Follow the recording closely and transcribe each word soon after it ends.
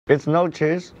It's no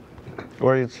cheese?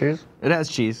 Or it's cheese? It has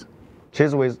cheese.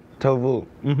 Cheese with tofu.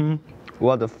 Mm-hmm.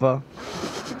 What the fuck?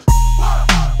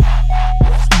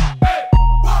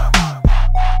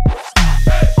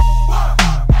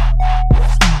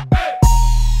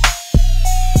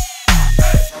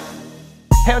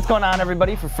 Hey, what's going on,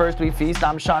 everybody? For First We Feast,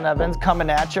 I'm Sean Evans, coming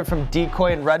at you from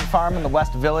Decoy and Red Farm in the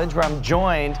West Village, where I'm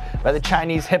joined by the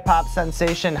Chinese hip-hop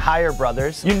sensation Higher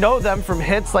Brothers. You know them from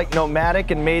hits like Nomadic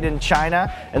and Made in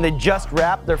China, and they just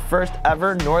wrapped their first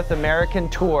ever North American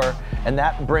tour, and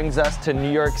that brings us to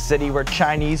New York City, where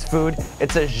Chinese food,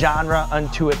 it's a genre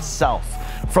unto itself.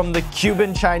 From the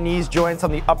Cuban Chinese joints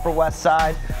on the Upper West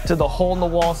Side to the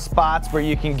hole-in-the-wall spots where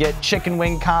you can get chicken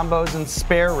wing combos and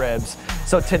spare ribs.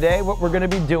 So today what we're gonna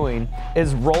be doing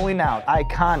is rolling out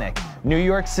iconic New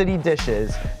York City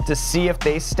dishes to see if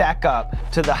they stack up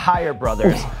to the Higher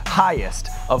Brothers' highest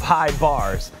of high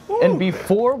bars. And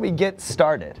before we get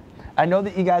started, I know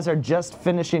that you guys are just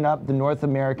finishing up the North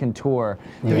American tour.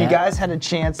 Have you guys had a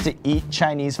chance to eat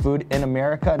Chinese food in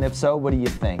America? And if so, what do you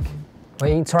think? Well,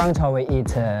 in Toronto, we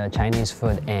eat Chinese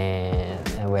food, and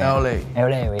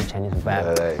LA we eat Chinese food,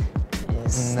 but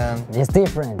it's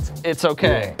different. It's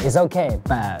okay. Yeah, it's okay,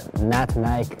 but not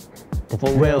like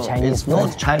the real Chinese it's food.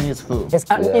 not Chinese food. It's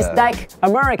like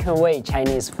American way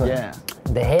Chinese food. Yeah.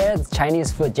 The head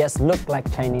Chinese food just look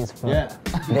like Chinese food. Yeah.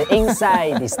 The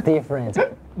inside is different.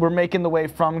 We're making the way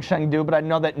from Chengdu, but I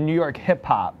know that New York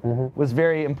hip-hop was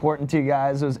very important to you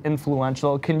guys. It was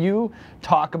influential. Can you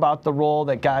talk about the role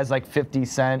that guys like 50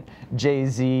 Cent,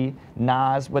 Jay-Z,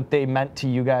 Nas, what they meant to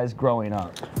you guys growing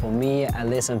up? For me, I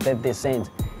listen 50 Cent,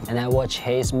 and I watch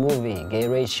his movie, Get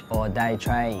Rich or Die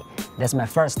Trying. That's my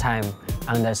first time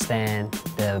understand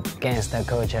the gangster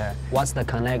culture. What's the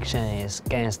connection is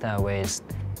gangster with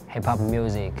hip-hop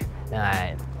music. Then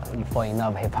I fall in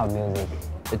love with hip-hop music.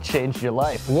 It changed your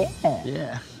life. Yeah.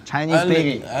 Yeah. Chinese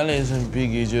Biggie. I listen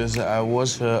Biggie just I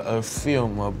watched a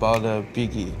film about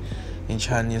Biggie in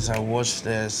Chinese. I watched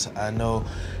this. I know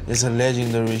it's a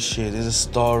legendary shit. It's a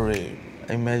story.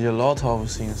 I imagine a lot of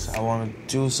things. I want to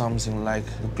do something like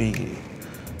Biggie.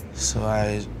 So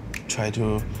I try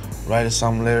to write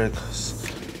some lyrics.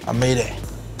 I made it.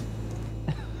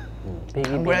 Biggie,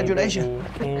 Congratulations.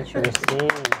 Can't you see?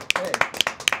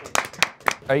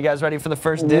 Are you guys ready for the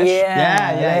first dish?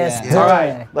 Yeah. All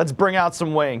right, let's bring out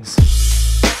some wings.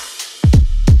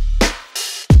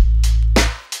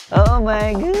 Oh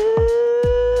my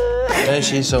god.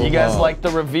 She's so You guys hot. like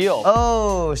the reveal?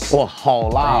 Oh, Wow, 好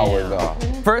辣味道.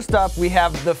 First up, we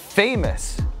have the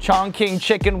famous Chongqing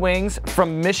chicken wings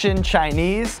from Mission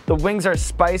Chinese. The wings are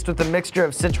spiced with a mixture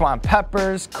of Sichuan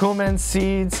peppers, cumin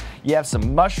seeds. You have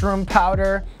some mushroom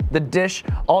powder. The dish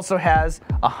also has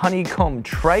a honeycomb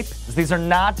tripe. These are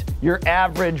not your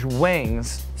average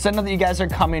wings. So I know that you guys are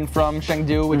coming from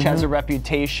Chengdu, which has a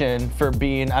reputation for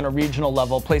being, on a regional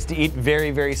level, a place to eat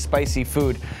very, very spicy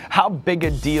food. How big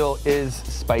a deal is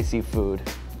spicy food?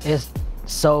 it's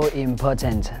so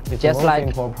important. It's Just most like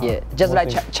important. just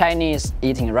like Most Chinese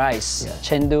eating rice.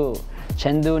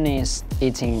 Chengdu's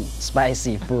eating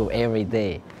spicy food every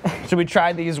day. Should we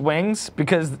try these wings?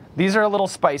 Because these are a little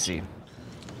spicy.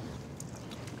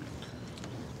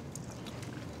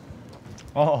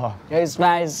 Oh, It's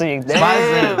spicy. spicy.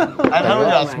 I told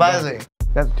you, spicy.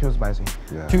 That's too spicy.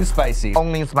 Too spicy.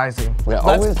 Only spicy.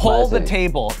 Let's pull the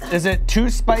table. Is it too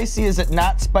spicy? Is it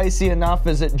not spicy enough?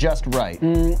 Is it just right?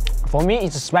 For me,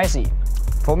 it's spicy.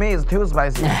 For me, it's too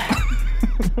spicy.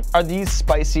 Are these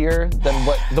spicier than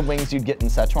what the wings you'd get in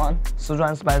Sichuan?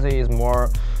 Sichuan spicy is more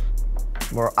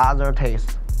other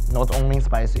taste, not only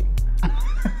spicy.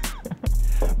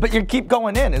 But you keep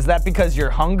going in. Is that because you're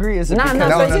hungry? Is it because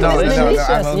spicy is delicious.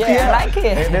 I'm okay. Yeah, I like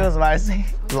it. It was spicy.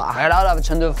 A lot of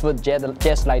Chengdu food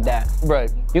just like that.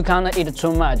 Right. You can't eat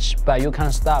too much, but you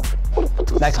can't stop.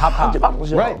 Like hop.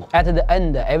 Right. At the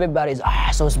end, everybody's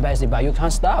so spicy, but you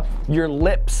can't stop. Your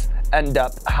lips end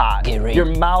up hot. Get rid. Your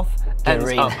mouth ends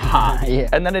rid. up hot. Yeah.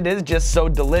 And then it is just so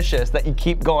delicious that you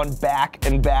keep going back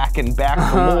and back and back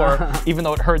for more, even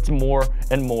though it hurts more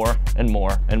and more and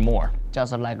more and more.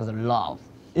 Just like the love.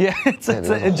 Yeah, it's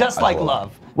just like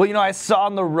love. Well, you know, I saw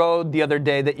on the road the other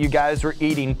day that you guys were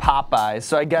eating Popeyes,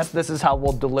 so I guess this is how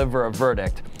we'll deliver a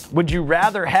verdict. Would you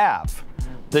rather have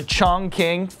the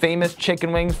Chongqing famous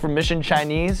chicken wings from Mission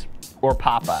Chinese or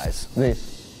Popeyes?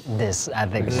 This, I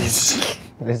think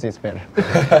this is better.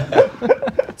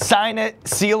 Sign it,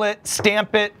 seal it,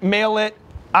 stamp it, mail it,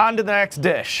 on to the next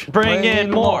dish. Bring in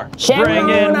more. Bring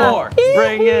in more.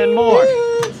 Bring in more.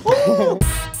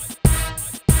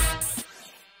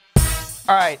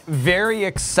 All right, very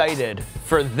excited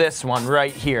for this one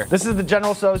right here. This is the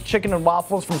General Tso's Chicken and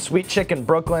Waffles from Sweet Chicken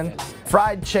Brooklyn.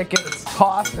 fried chicken. It's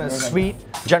tossed in a sweet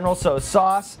General Tso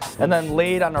sauce and then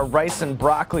laid on a rice and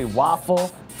broccoli waffle.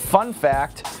 Fun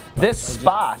fact, this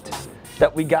spot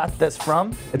that we got this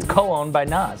from, it's co-owned by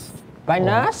Nas. By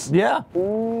Nas? Yeah. I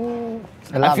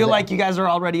feel that. like you guys are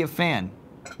already a fan.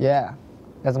 Yeah,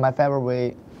 that's my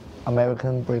favorite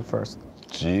American breakfast.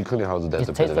 It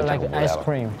tastes like ice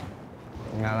cream.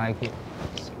 I like it.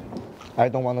 I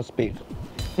don't want to speak.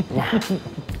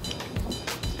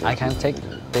 I can take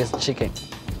this chicken.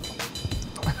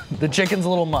 The chicken's a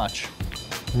little much.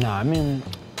 No, I mean,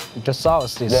 the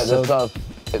sauce is Yeah, so the sauce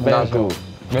is not good.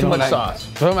 Too much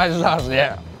sauce. Too much sauce,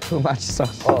 yeah. Too much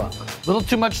sauce. Little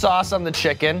too much sauce on the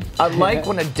chicken. I like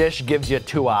when a dish gives you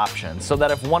two options, so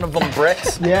that if one of them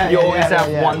bricks, you always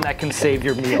have one that can save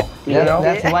your meal. You know?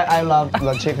 That's why I love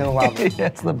the chicken waffle. It's the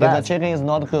If the best. chicken is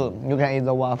not good, you can eat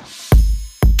the waffle.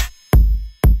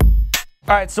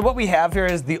 All right, so what we have here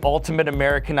is the ultimate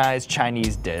Americanized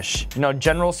Chinese dish. You know,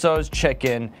 General Tso's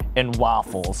chicken and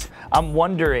waffles. I'm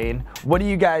wondering, what do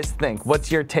you guys think?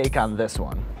 What's your take on this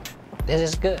one? This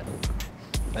is good.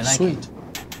 I like Sweet.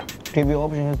 Give you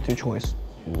options to choice.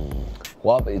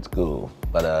 Waffle is good,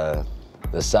 but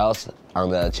the sauce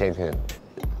on the chicken,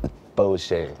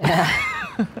 bullshit.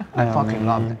 I fucking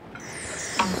love it.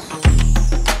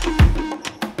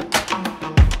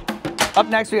 Up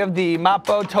next, we have the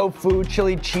mapo tofu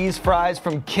chili cheese fries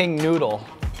from King Noodle.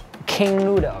 King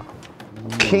noodle.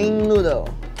 King noodle.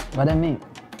 What do I mean?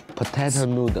 Potato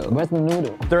noodle. Where's the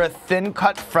noodle? They're a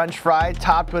thin-cut French fry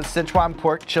topped with Sichuan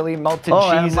pork chili, melted Oh,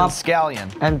 and cheese, and scallion.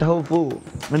 And tofu.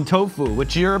 And tofu,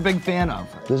 which you're a big fan of.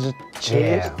 This is cheese.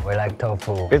 Yeah, we like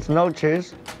tofu. It's no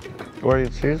cheese. Where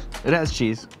is cheese? It has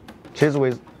cheese. Cheese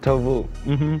with tofu.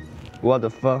 What the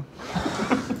fuck?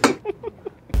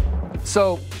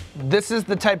 So this is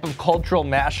the type of cultural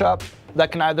mashup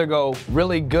that can either go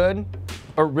really good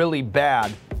or really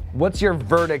bad. What's your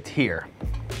verdict here?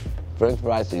 French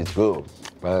fries is good,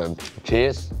 but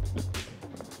cheese,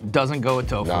 Doesn't go with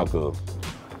tofu. not good.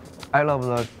 I love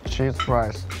the cheese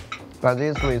fries, but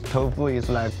this with tofu is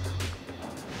like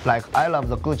I love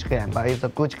the Gucci Gang, but it's a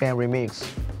Gucci Gang remix.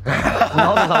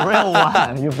 Not the real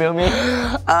one. You feel me?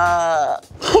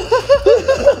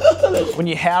 When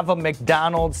you have a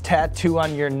McDonald's tattoo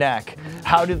on your neck,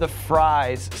 how do the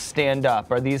fries stand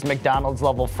up? Are these McDonald's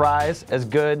level fries as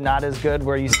good, not as good?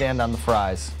 Where you stand on the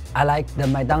fries? I like the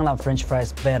McDonald's French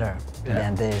fries better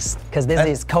than this, because this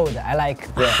is cold. I like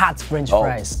hot French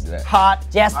fries. Hot.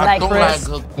 Just I like don't Chris.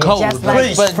 like cold. Just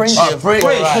like French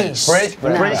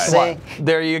French.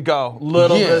 There you go.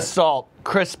 Little bit of salt,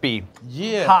 crispy,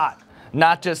 hot,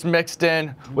 not just mixed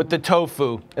in with the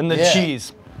tofu and the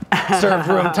cheese. Served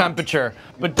room temperature.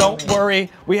 But don't worry,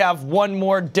 we have one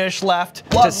more dish left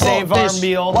to save our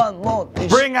meal. One more dish.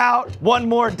 Bring out one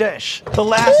more dish. The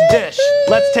last dish.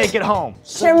 Let's take it home.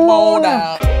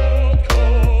 Simona.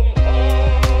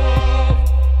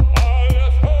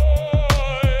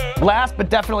 Last but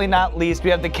definitely not least,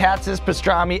 we have the Katz's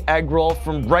pastrami egg roll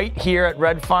from right here at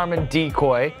Red Farm and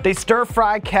Decoy. They stir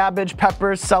fry cabbage,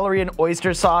 peppers, celery, and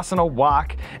oyster sauce in a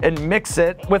wok and mix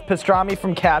it with pastrami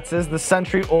from Katz's, the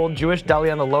century-old Jewish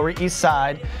deli on the Lower East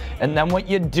Side. And then what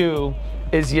you do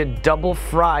is you double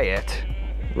fry it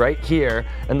right here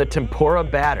in the tempura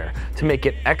batter to make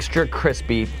it extra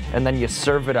crispy, and then you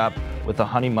serve it up with a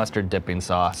honey mustard dipping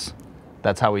sauce.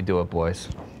 That's how we do it, boys.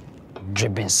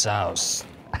 dripping sauce.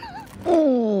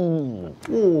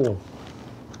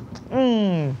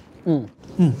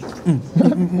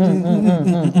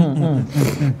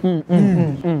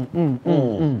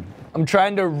 I'm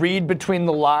trying to read between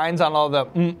the lines on all the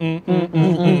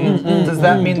Does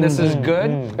that mean this is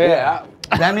good? Yeah.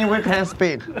 That means we can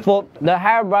speak. For the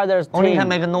Hair Brothers Only team, can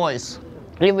make a noise.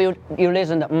 if you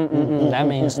listen to that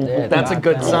means That's a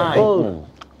good sign.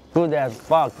 Good as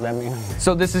fuck, that means.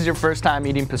 So this is your first time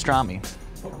eating pastrami.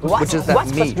 Which is that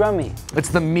What's meat? pastrami? It's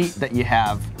the meat that you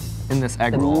have in this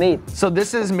egg The roll. meat. So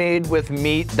this is made with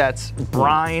meat that's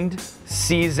brined,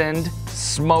 seasoned,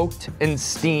 smoked, and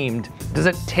steamed. Does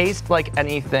it taste like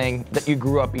anything that you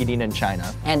grew up eating in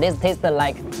China? And this tastes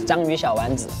like 章鱼小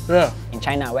丸子. Yeah. In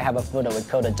China, we have a food we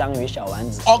call the 章鱼小丸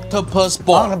子. Octopus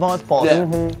ball. Octopus balls.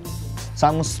 Yeah.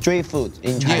 Some street food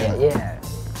in China. Yeah.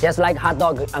 Just like hot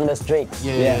dog on the street.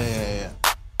 Yeah.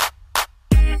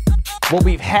 Well,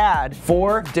 we've had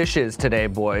 4 dishes today,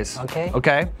 boys. Okay.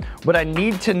 Okay? What I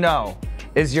need to know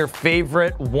is your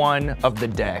favorite one of the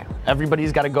day.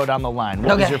 Everybody's got to go down the line.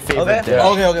 What was Okay. your favorite Okay. dish?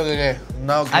 Okay.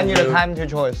 Now I need a you. time to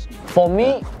choose. For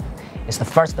me, it's the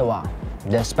first one.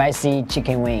 The spicy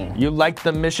chicken wing. You like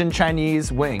the Mission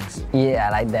Chinese wings. Yeah,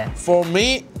 I like that. For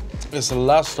me, it's the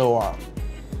last one.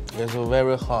 It's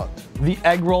very hot. the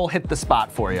egg roll hit the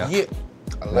spot for you? Yeah,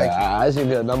 I like it. I think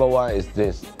the number one is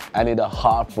this. I need a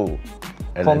hot food.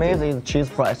 And For I me, think- it's cheese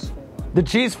fries. The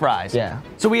cheese fries. Yeah.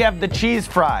 So we have the cheese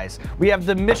fries, we have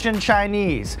the Mission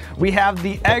Chinese, we have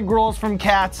the egg rolls from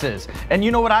Katz's, and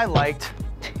you know what I liked?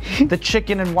 The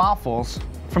chicken and waffles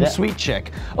from Yeah. Sweet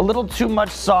Chick. A little too much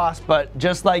sauce, but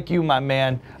just like you, my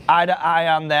man, eye to eye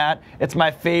on that. It's my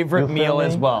favorite You feel meal me?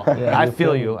 as well. Yeah, I you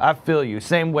feel feel you, I feel you.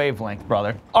 Same wavelength,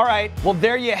 brother. All right, well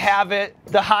there you have it.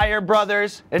 The Hire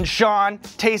brothers and Sean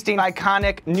tasting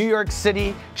iconic New York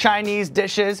City Chinese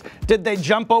dishes. Did they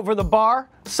jump over the bar?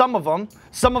 Some of them.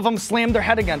 Some of them slammed their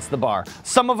head against the bar.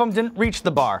 Some of them didn't reach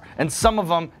the bar. And some of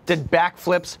them did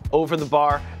backflips over the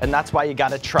bar. And that's why you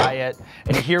gotta try it.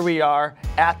 And here we are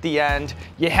at the end.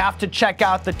 You have to check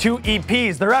out the 2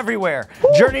 EPs. They're everywhere.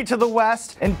 Woo! Journey to the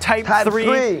West and Type 3.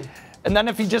 3. And then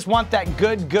if you just want that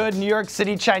good New York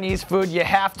City Chinese food, you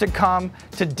have to come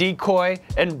to Decoy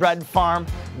and Red Farm.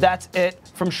 That's it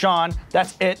from Sean.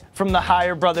 That's it from the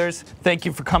Hire brothers. Thank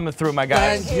you for coming through, my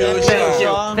guys. Thank you, Thank you.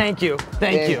 Sean. Thank you.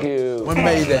 Thank you. We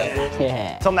made that.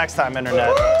 Yeah. Till next time,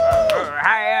 Internet.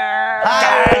 Hire.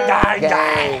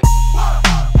 Gang.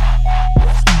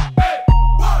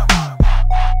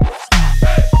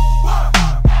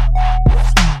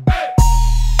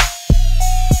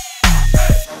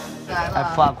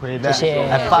 I fuck with that. 谢谢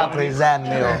I fuck with that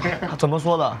meal. 怎么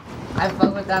说的 I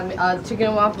fuck with that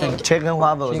chicken waffle.？Chicken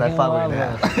waffles. I Chicken fuck with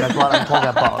that. That's what I'm talking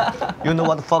about. You know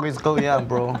what the fuck is going on,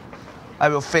 bro? I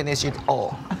will finish it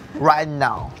all right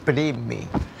now. Believe me.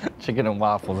 Chicken and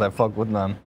waffles, I fuck with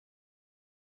them.